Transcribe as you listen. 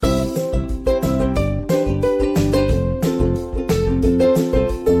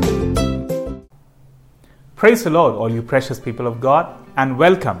Praise the Lord, all you precious people of God, and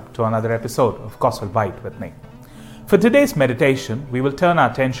welcome to another episode of Gospel Bite with me. For today's meditation, we will turn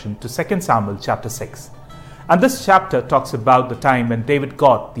our attention to 2 Samuel chapter 6. And this chapter talks about the time when David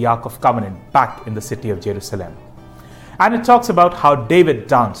got the Ark of Covenant back in the city of Jerusalem. And it talks about how David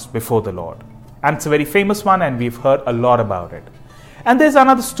danced before the Lord. And it's a very famous one, and we've heard a lot about it. And there's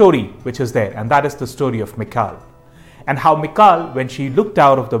another story which is there, and that is the story of Michal. And how Michal, when she looked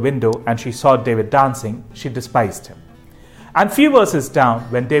out of the window and she saw David dancing, she despised him. And few verses down,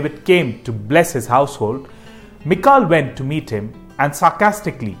 when David came to bless his household, Michal went to meet him and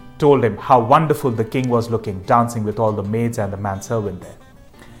sarcastically told him how wonderful the king was looking, dancing with all the maids and the manservant there.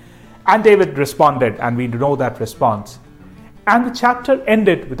 And David responded, and we know that response. And the chapter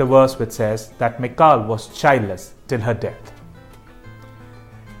ended with a verse which says that Michal was childless till her death.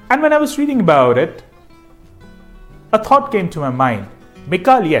 And when I was reading about it, a thought came to my mind.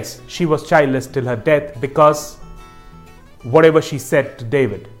 Michal, yes, she was childless till her death because whatever she said to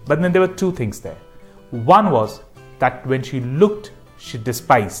David. But then there were two things there. One was that when she looked, she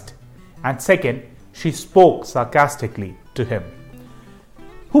despised. And second, she spoke sarcastically to him.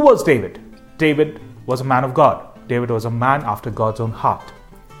 Who was David? David was a man of God. David was a man after God's own heart.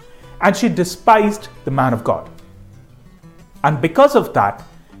 And she despised the man of God. And because of that,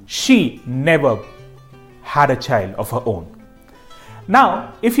 she never had a child of her own.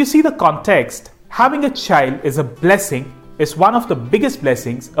 Now, if you see the context, having a child is a blessing, is one of the biggest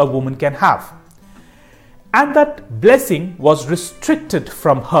blessings a woman can have. And that blessing was restricted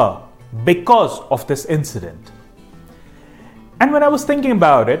from her because of this incident. And when I was thinking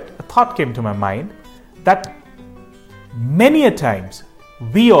about it, a thought came to my mind that many a times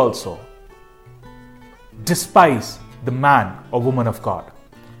we also despise the man or woman of God.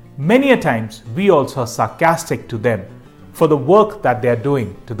 Many a times we also are sarcastic to them for the work that they are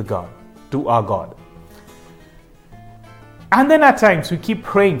doing to our God. And then at times we keep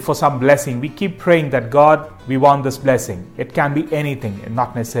praying for some blessing. We keep praying that God, we want this blessing. It can be anything,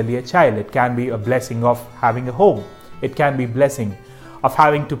 not necessarily a child. It can be a blessing of having a home. It can be blessing of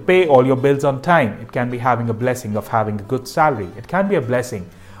having to pay all your bills on time. It can be having a blessing of having a good salary. It can be a blessing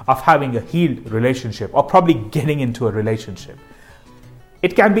of having a healed relationship or probably getting into a relationship.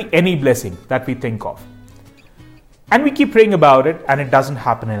 It can be any blessing that we think of. And we keep praying about it and it doesn't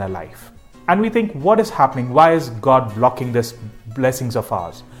happen in our life. And we think, what is happening? Why is God blocking these blessings of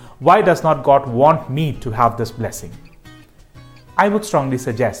ours? Why does not God want me to have this blessing? I would strongly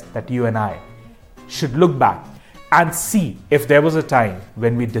suggest that you and I should look back and see if there was a time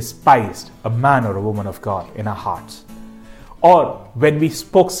when we despised a man or a woman of God in our hearts. Or when we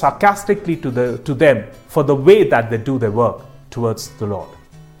spoke sarcastically to them for the way that they do their work towards the Lord.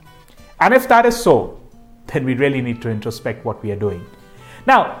 And if that is so, then we really need to introspect what we are doing.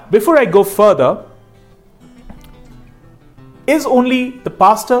 Now, before I go further, is only the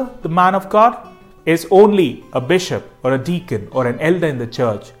pastor the man of God? Is only a bishop or a deacon or an elder in the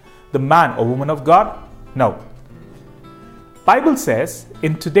church the man or woman of God? No. Bible says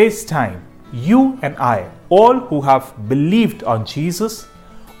in today's time, you and I, all who have believed on Jesus,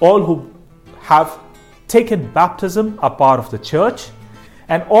 all who have taken baptism are part of the church,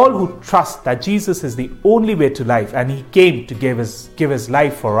 and all who trust that Jesus is the only way to life and He came to give his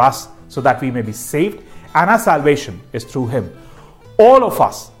life for us so that we may be saved, and our salvation is through Him. All of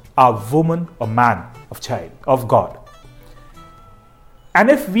us are woman or man of child of God. And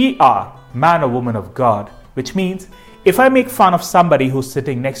if we are man or woman of God, which means if I make fun of somebody who's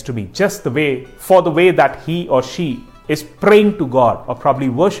sitting next to me just the way that he or she is praying to God or probably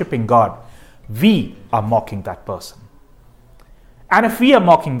worshiping God, we are mocking that person. And if we are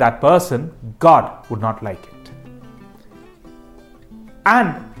mocking that person, God would not like it.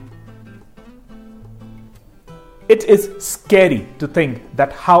 And it is scary to think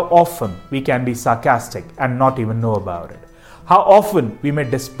that how often we can be sarcastic and not even know about it. How often we may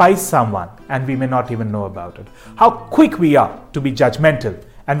despise someone and we may not even know about it. How quick we are to be judgmental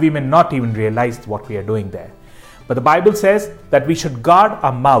and we may not even realize what we are doing there. But the Bible says that we should guard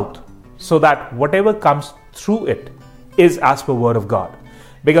our mouth so that whatever comes through it is as per word of God.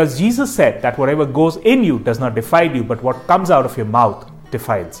 Because Jesus said that whatever goes in you does not defile you, but what comes out of your mouth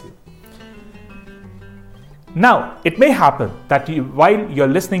defiles you. Now, it may happen that while you're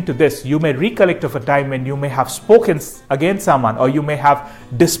listening to this, you may recollect of a time when you may have spoken against someone, or you may have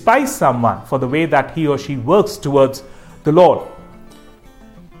despised someone for the way that he or she works towards the Lord.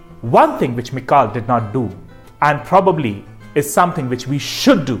 One thing which Michal did not do, and probably is something which we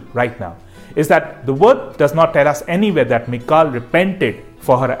should do right now, is that the word does not tell us anywhere that Michal repented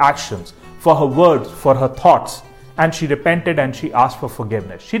for her actions, for her words, for her thoughts, and she repented and she asked for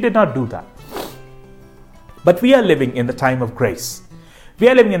forgiveness. She did not do that. But we are living in the time of grace. We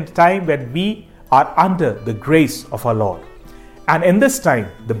are living in the time when we are under the grace of our Lord. And in this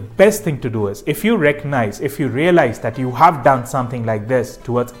time, the best thing to do is, if you realize that you have done something like this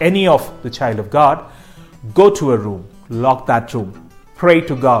towards any of the child of God, go to a room, lock that room, pray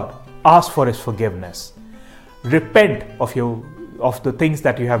to God, ask for His forgiveness, repent of the things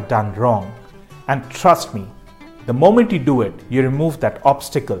that you have done wrong, and trust me, the moment you do it, you remove that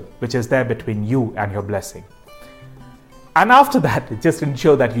obstacle which is there between you and your blessing. And after that, just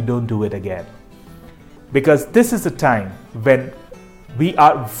ensure that you don't do it again. Because this is a time when we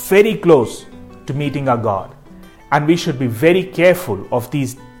are very close to meeting our God, and we should be very careful of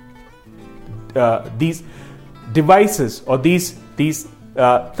these devices or these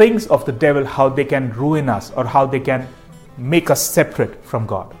things of the devil, how they can ruin us or how they can make us separate from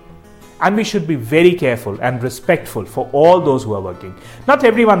God. And we should be very careful and respectful for all those who are working. Not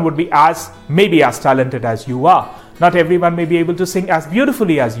everyone would be maybe as talented as you are. Not everyone may be able to sing as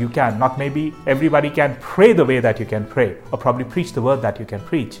beautifully as you can. Not maybe everybody can pray the way that you can pray, or probably preach the word that you can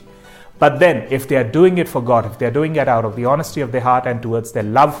preach. But then, if they are doing it for God, if they are doing it out of the honesty of their heart and towards their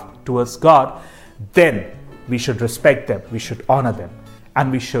love towards God, then we should respect them, we should honor them,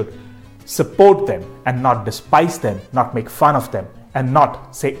 and we should support them and not despise them, not make fun of them, and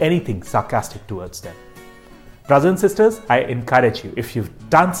not say anything sarcastic towards them. Brothers and sisters, I encourage you, if you've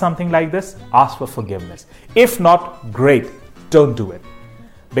done something like this, ask for forgiveness. If not, great, don't do it.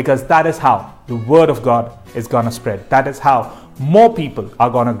 Because that is how the word of God is going to spread. That is how more people are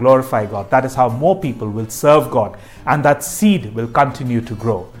going to glorify God. That is how more people will serve God. And that seed will continue to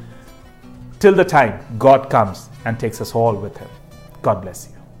grow till the time God comes and takes us all with Him. God bless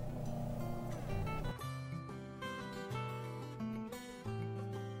you.